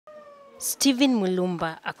Stephen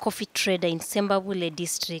Mulumba, a coffee trader in Sembabule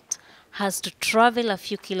district, has to travel a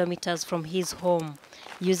few kilometers from his home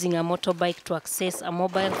using a motorbike to access a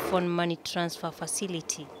mobile phone money transfer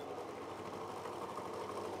facility.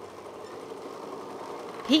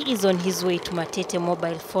 He is on his way to Matete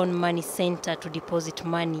Mobile Phone Money Center to deposit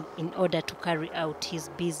money in order to carry out his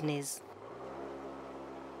business.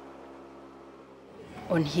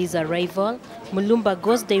 On his arrival, Mulumba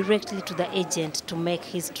goes directly to the agent to make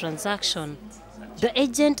his transaction. The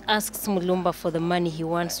agent asks Mulumba for the money he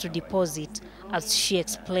wants to deposit as she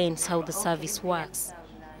explains how the service works.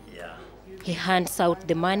 He hands out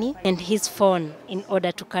the money and his phone in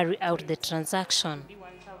order to carry out the transaction.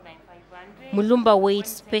 Mulumba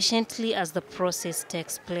waits patiently as the process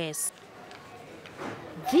takes place.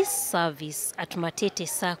 This service at Matete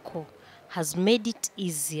Sacco has made it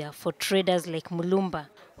easier for traders like Mulumba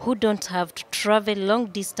who don't have to travel long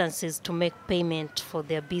distances to make payment for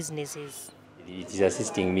their businesses. It is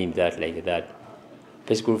assisting me in that, like that.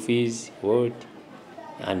 Pay school fees, what,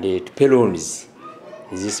 and to pay loans.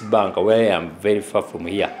 This bank where I am very far from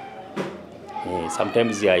here.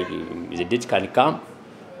 Sometimes the date can come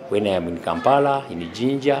when I am in Kampala, in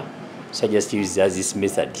Jinja, so I just use this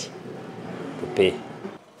method to pay.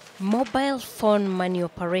 Mobile phone money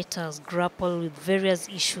operators grapple with various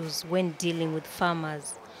issues when dealing with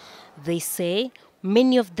farmers. They say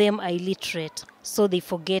many of them are illiterate, so they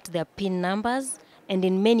forget their PIN numbers, and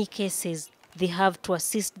in many cases, they have to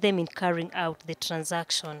assist them in carrying out the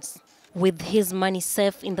transactions. With his money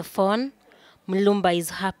safe in the phone, Mulumba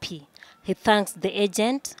is happy. He thanks the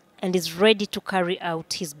agent and is ready to carry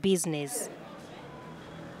out his business.